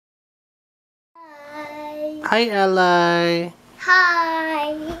Hi, Ellianne.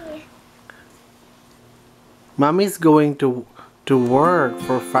 Hi. Mommy's going to work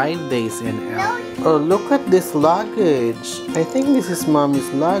for 5 days in LA. Oh, look at this luggage. I think this is Mommy's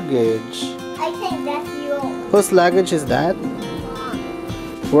luggage. I think that's yours. Whose luggage is that?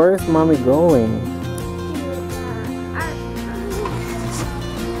 Where is Mommy going?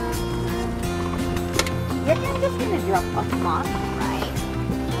 You're just gonna drop off Mommy, right?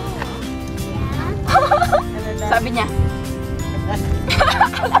 Sabi niya.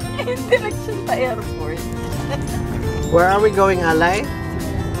 Alam niya yung direction sa airport. Where are we going, Ellianne?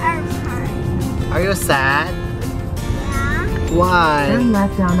 Airport. Are you sad? Yeah. Why? Turn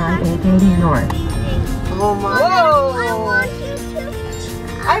left on I-880 North. Oh my. I want you to.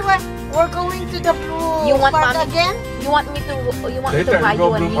 We're going to the blue you want park again? You want me to buy you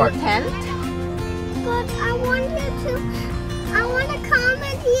a new tent? But I want you to. I want to come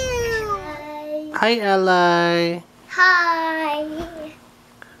with you. Hi, Ellianne. Hi.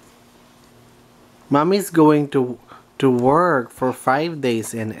 Mommy's going to work for 5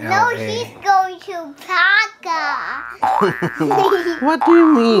 days in LA. No, he's going to Paca. What do you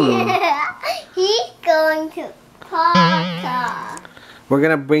mean? He's going to Paca. We're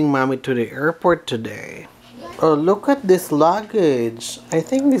gonna bring Mommy to the airport today. Oh, look at this luggage. I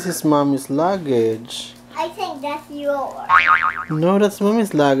think this is Mommy's luggage. I think that's yours. No, that's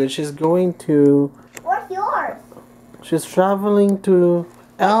Mommy's luggage. She's going to... What's yours? She's traveling to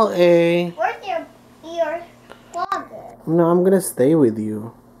LA. Where's your luggage? No, I'm gonna stay with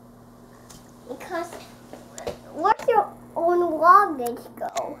you. Because where's your own luggage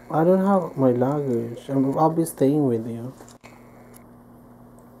go? I don't have my luggage. I'll be staying with you.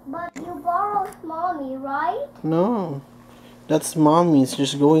 But you borrowed Mommy, right? No, that's Mommy's.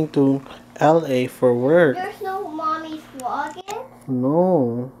 She's going to LA for work. There's no Mommy's luggage?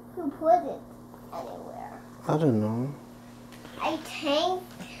 No, Who put it anywhere? I don't know.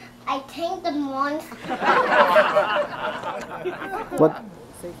 I think the monster. What?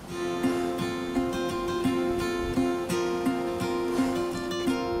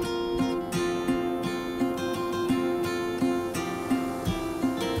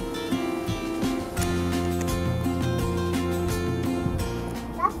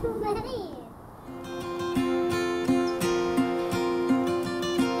 That's too many.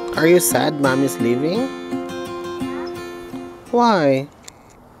 Are you sad Mommy's leaving? Why?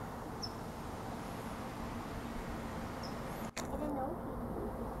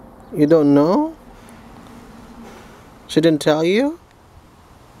 You don't know? She didn't tell you?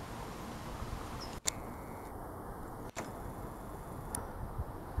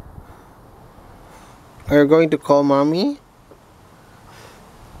 Are you going to call Mommy?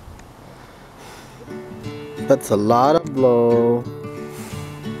 That's a lot of blow.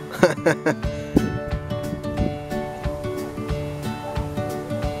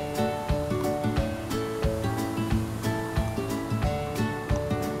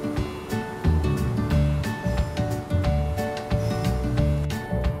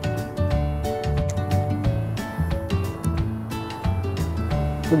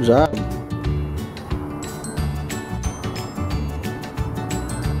 Good job.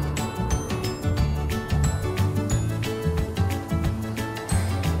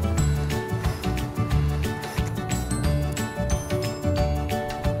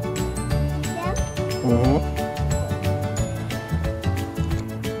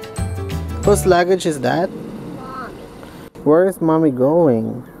 Whose luggage is that? Mommy. Where is Mommy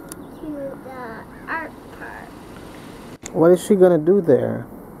going? To the airport. What is she gonna do there?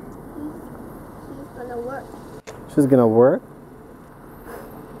 She's gonna work. She's gonna work?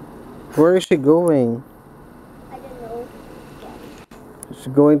 Where is she going? I don't know.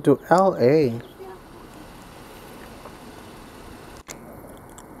 She's going to LA.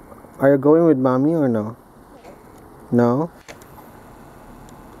 Are you going with Mommy or no? No?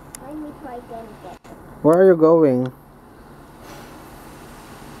 Let me try again. Where are you going?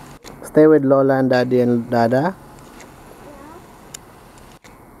 Stay with Lola and Daddy and Dada?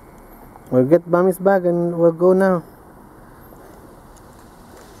 We'll get Mommy's bag and we'll go now.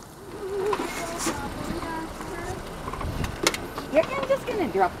 You're just gonna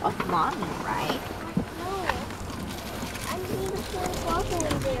drop off Mommy, right? No. I need to put bottle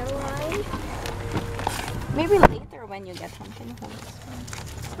in there, right? Maybe later when you get home. Can you hold this one?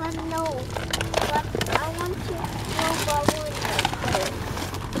 But no. But I want to throw bubble in there.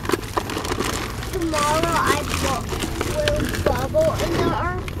 Tomorrow I will bubble in the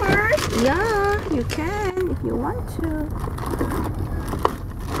airport. Yeah, you can if you want to.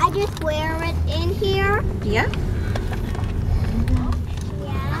 I just wear it in here. Yeah?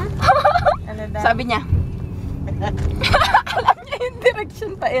 Yeah. Sabi niya. Alam niya yung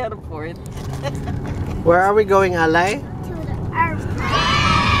direction pa airport. Where are we going, Alay? To the airport.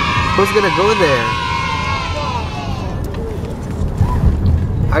 Who's gonna go there?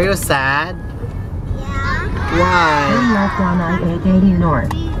 Are you sad? Yeah. Why? Turn left on I-880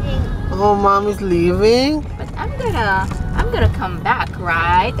 North. Oh, Mommy's leaving? But I'm gonna come back,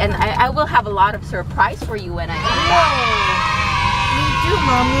 right? And I will have a lot of surprise for you when I come back. Me too,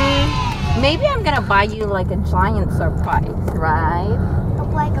 Mommy. Maybe I'm gonna buy you like a giant surprise, right?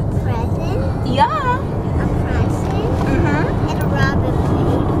 Like a present. Yeah. A present. Mm-hmm. And a rabbit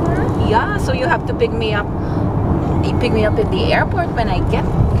paper. Yeah. So you have to pick me up. You pick me up at the airport when I get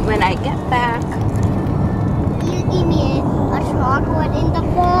back. You give me a chocolate in the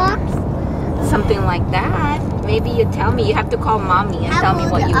box. Something like that. Maybe you tell me. You have to call Mommy and tell me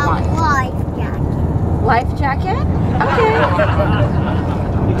what you want. Life jacket. Life jacket? Okay.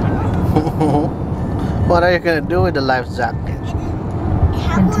 What are you gonna do with the life jacket?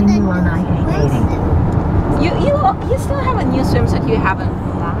 Continue on I-880. You still have a new swimsuit you haven't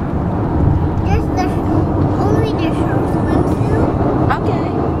worn. Only the short swimsuit. Okay.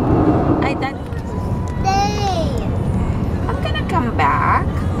 Stay. I'm gonna come back.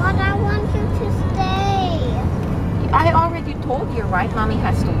 But I want you to stay. I already told you, right? Mommy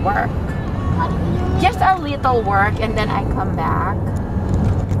has to work. But you Just a little work and then I come back.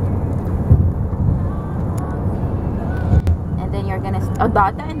 And then you're gonna...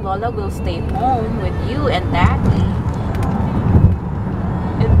 Dada and Lola will stay home with you and Daddy.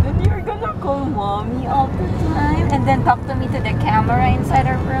 And then you're gonna call Mommy all the time. And then talk to me to the camera inside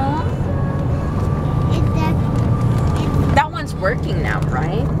our room. That one's working now,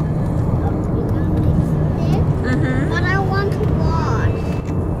 right? Mm-hmm. But I want to watch.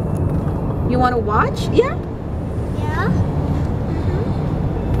 You want to watch? Yeah. Yeah?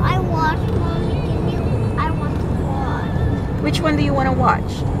 I watch, Mommy. I want to watch. Which one do you want to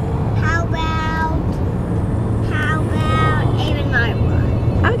watch? How about even I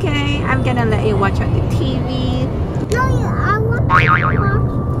watch? Okay, I'm gonna let you watch on the TV. No, I want to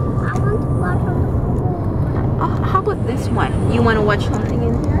watch on the Oh, how about this one? You want to watch something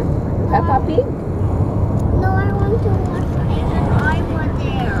in here? Peppa Pig? No, I want to watch even I was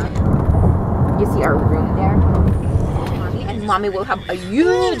there. You see our room there? Mommy and Mommy will have a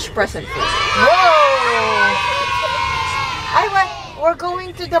huge present for you. Whoa! We're going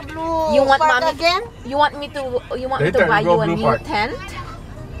to the blue You want park Mommy again? You want me to Later, buy go you a Blue new Park. tent?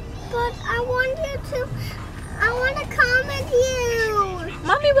 But I want to come with you.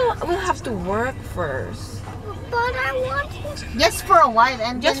 Mommy will have to work first. But I want to. Just for a while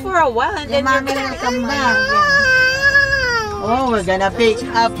and Just then for a while and then then Mommy you're will gonna come back. Oh, we're gonna pick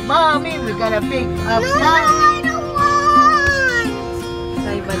up Mommy. We're gonna pick up No, Mommy. I don't want.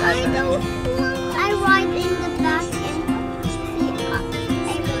 Say but I don't want. I ride in the back and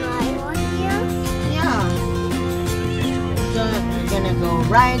even I was here. Yeah. So we're gonna go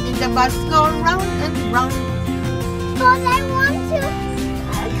ride in the bus, go round and round. But I want to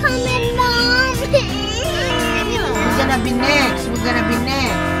come in, Mommy. We're gonna be next. We're gonna be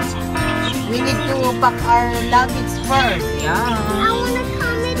next. We need to pack our luggage first. Yeah. I want to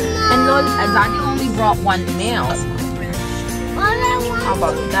come in, Mom. And Daddy only brought one meal. But I want How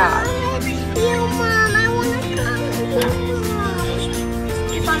about to that? come with you, Mom. I want to come with you,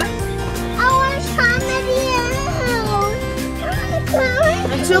 Mom. I want to come with you.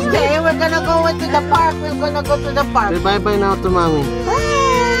 It's okay. We're gonna go into the park. We're gonna go to the park. Say bye-bye now to Mommy.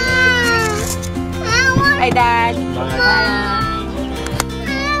 Hi, Dad. Bye.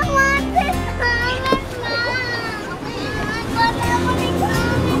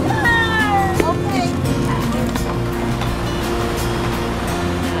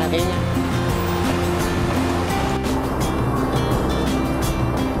 Okay.